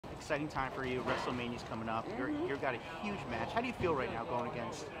exciting time for you. WrestleMania's coming up. You've got a huge match. How do you feel right now going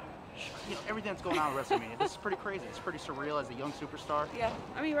against everything that's going on with WrestleMania? This is pretty crazy. It's pretty surreal as a young superstar. Yeah,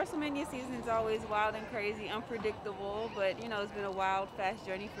 I mean, WrestleMania season is always wild and crazy, unpredictable, but, you know, it's been a wild, fast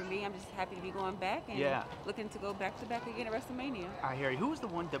journey for me. I'm just happy to be going back and looking to go back-to-back again at WrestleMania. I hear you. Who was the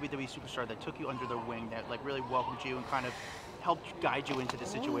one WWE superstar that took you under their wing, that, like, really welcomed you and kind of helped guide you into the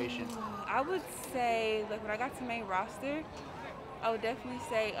situation? I would say, like, when I got to main roster, I would definitely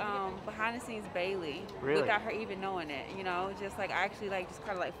say behind the scenes Bailey, without her even knowing it. You know, just like I actually just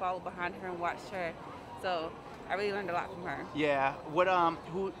kind of followed behind her and watched her. So I really learned a lot from her. Yeah.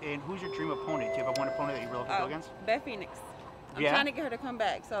 Who's your dream opponent? Do you have one opponent that you really hope to go against? Beth Phoenix. I'm trying to get her to come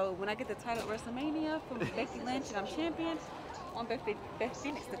back. So when I get the title at WrestleMania from Becky Lynch and I'm champion, I want Beth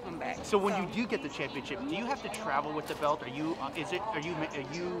Phoenix to come back. So when you do get the championship, do you have to travel with the belt? Are you have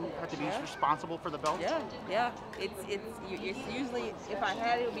to be responsible for the belt? Yeah. It's usually, if I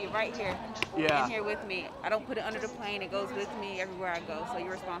had it, would be right here. In here with me. I don't put it under the plane. It goes with me everywhere I go. So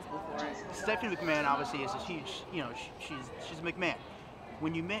you're responsible for it. Stephanie McMahon obviously is a huge, you know, she's a McMahon.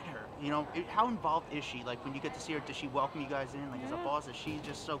 When you met her, you know, how involved is she? Like, when you get to see her, does she welcome you guys in? Like, as a boss, is she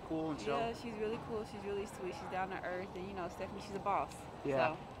just so cool and so? Yeah, she's really cool. She's really sweet. She's down to earth, and you know, Stephanie, she's a boss.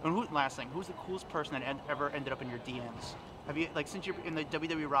 Yeah. So. And last thing, who's the coolest person that ever ended up in your DMs? Have you, like, since you're in the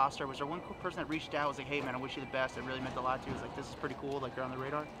WWE roster, was there one cool person that reached out, was like, hey man, I wish you the best, it really meant a lot to you? It was like, this is pretty cool, like, you're on the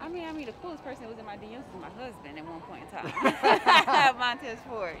radar? I mean, the coolest person that was in my DMs was my husband at one point in time. Montez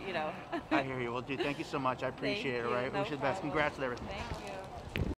Ford, you know. I hear you. Well, dude, thank you so much. I appreciate it, all right? No Wish you the best. Congrats with everything. Thank you.